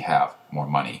probably actually have more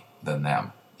money than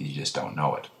them. You just don't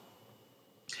know it.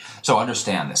 So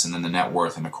understand this. And then the net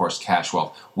worth and, of course, cash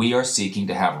wealth. We are seeking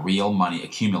to have real money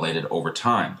accumulated over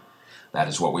time. That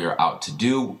is what we are out to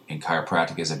do. And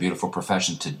chiropractic is a beautiful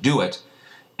profession to do it.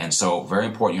 And so very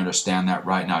important you understand that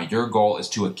right now. Your goal is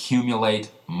to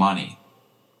accumulate money,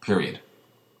 period.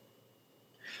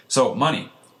 So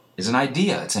money is an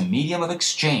idea. It's a medium of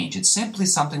exchange. It's simply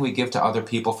something we give to other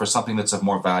people for something that's of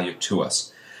more value to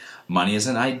us. Money is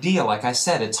an idea. Like I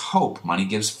said, it's hope. Money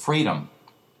gives freedom.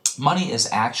 Money is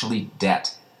actually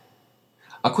debt.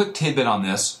 A quick tidbit on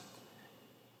this.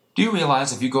 Do you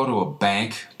realize if you go to a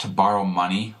bank to borrow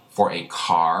money for a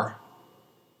car,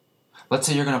 let's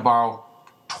say you're going to borrow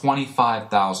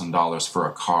 $25,000 for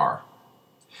a car.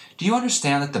 Do you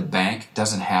understand that the bank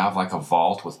doesn't have like a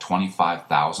vault with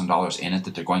 $25,000 in it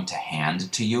that they're going to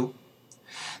hand to you?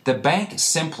 The bank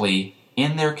simply,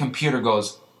 in their computer,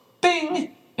 goes,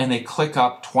 bing, and they click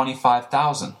up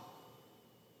 $25,000.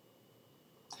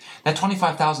 That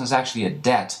 $25,000 is actually a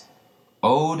debt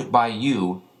owed by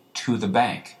you to the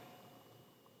bank.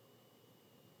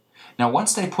 Now,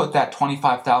 once they put that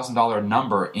 $25,000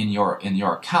 number in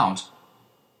your account,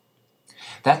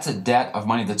 that's a debt of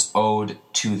money that's owed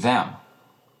to them.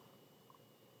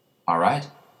 All right?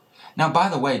 Now, by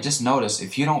the way, just notice,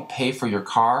 if you don't pay for your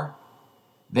car,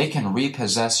 they can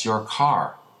repossess your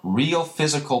car. Real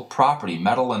physical property,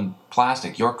 metal and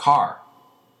plastic, your car.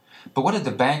 But what did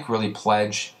the bank really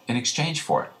pledge in exchange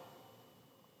for it?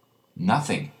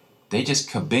 Nothing. They just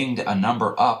kabinged a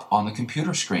number up on the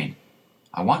computer screen.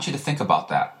 I want you to think about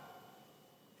that.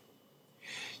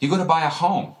 You go to buy a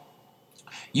home.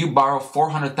 You borrow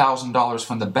 $400,000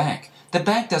 from the bank. The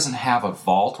bank doesn't have a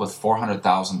vault with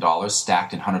 $400,000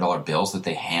 stacked in $100 bills that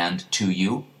they hand to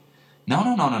you.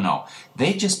 No.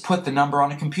 They just put the number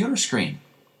on a computer screen,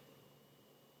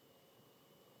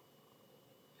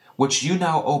 which you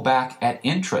now owe back at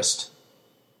interest.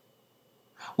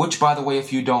 Which, by the way,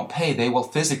 if you don't pay, they will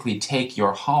physically take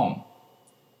your home,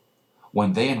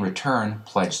 when they in return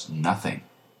pledged nothing.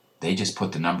 They just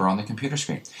put the number on the computer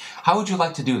screen. How would you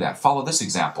like to do that? Follow this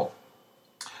example.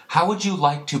 How would you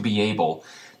like to be able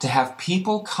to have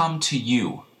people come to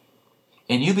you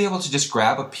and you be able to just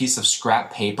grab a piece of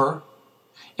scrap paper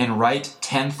and write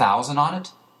 10,000 on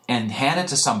it and hand it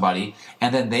to somebody,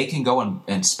 and then they can go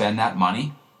and spend that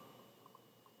money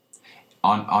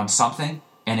on something,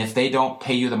 and if they don't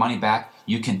pay you the money back,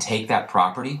 you can take that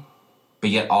property? But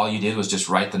yet all you did was just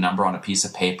write the number on a piece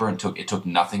of paper and it took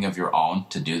nothing of your own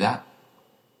to do that?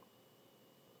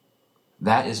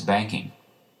 That is banking.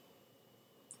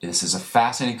 This is a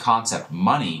fascinating concept.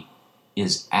 Money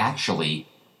is actually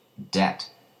debt.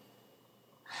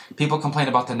 People complain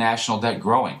about the national debt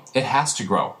growing. It has to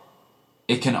grow.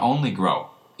 It can only grow.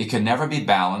 It can never be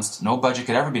balanced. No budget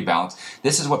could ever be balanced.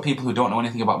 This is what people who don't know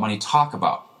anything about money talk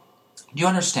about. Do you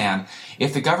understand?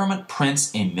 If the government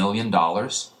prints $1 million,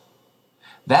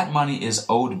 that money is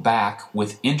owed back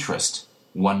with interest,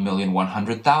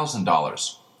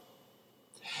 $1,100,000.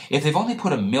 If they've only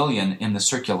put $1 million in the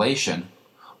circulation,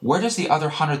 where does the other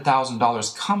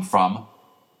 $100,000 come from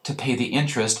to pay the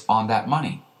interest on that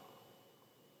money?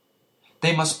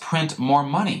 They must print more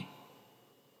money.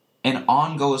 And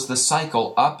on goes the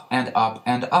cycle, up and up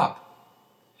and up.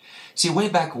 See, way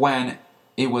back when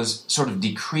it was sort of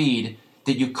decreed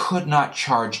that you could not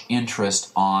charge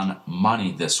interest on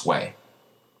money this way.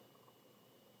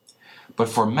 But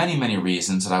for many, many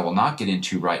reasons that I will not get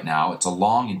into right now, it's a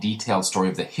long and detailed story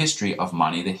of the history of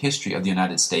money, the history of the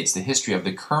United States, the history of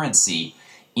the currency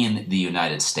in the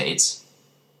United States,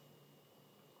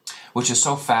 which is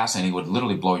so fascinating, it would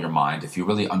literally blow your mind if you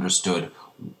really understood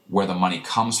where the money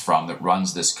comes from that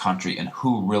runs this country and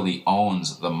who really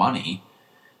owns the money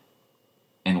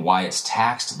and why it's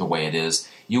taxed the way it is.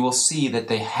 You will see that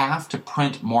they have to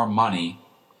print more money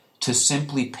to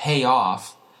simply pay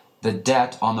off the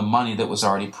debt on the money that was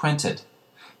already printed.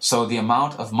 So the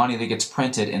amount of money that gets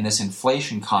printed in this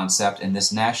inflation concept and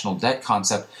this national debt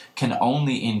concept can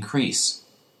only increase.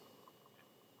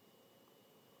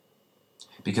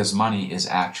 Because money is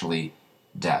actually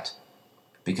debt.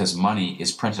 Because money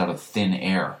is printed out of thin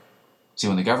air. See,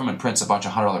 when the government prints a bunch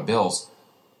of $100 bills,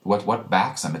 what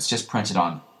backs them? It's just printed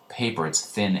on paper. It's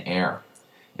thin air.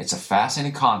 It's a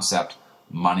fascinating concept.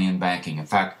 money and banking. In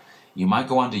fact, you might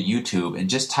go onto YouTube and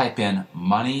just type in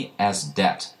money as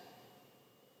debt.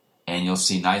 And you'll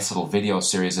see nice little video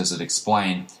series that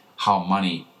explain how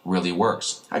money really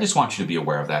works. I just want you to be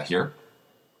aware of that here.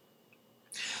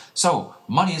 So,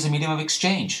 money is a medium of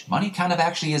exchange. Money kind of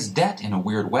actually is debt in a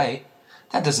weird way.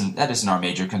 That isn't our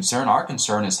major concern. Our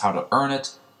concern is how to earn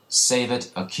it, save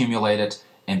it, accumulate it,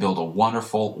 and build a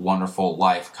wonderful, wonderful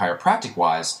life,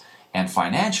 chiropractic-wise and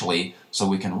financially, so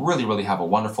we can really, really have a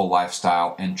wonderful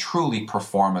lifestyle and truly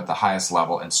perform at the highest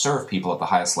level and serve people at the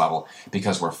highest level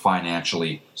because we're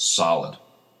financially solid.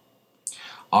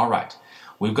 All right,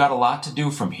 we've got a lot to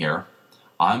do from here.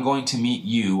 I'm going to meet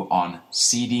you on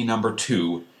CD number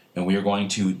 2, and we are going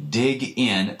to dig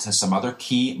into some other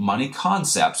key money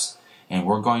concepts, and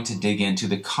we're going to dig into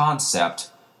the concept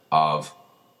of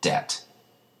debt.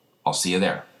 I'll see you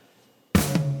there.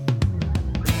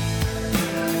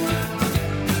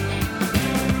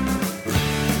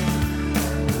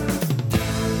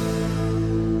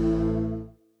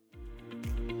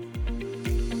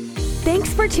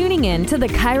 Thanks for tuning in to the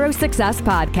Chiro Success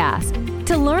Podcast.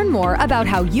 To learn more about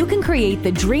how you can create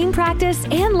the dream practice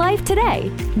and life today,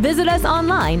 visit us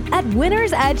online at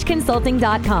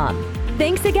winnersedgeconsulting.com.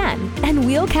 Thanks again, and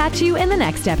we'll catch you in the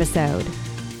next episode.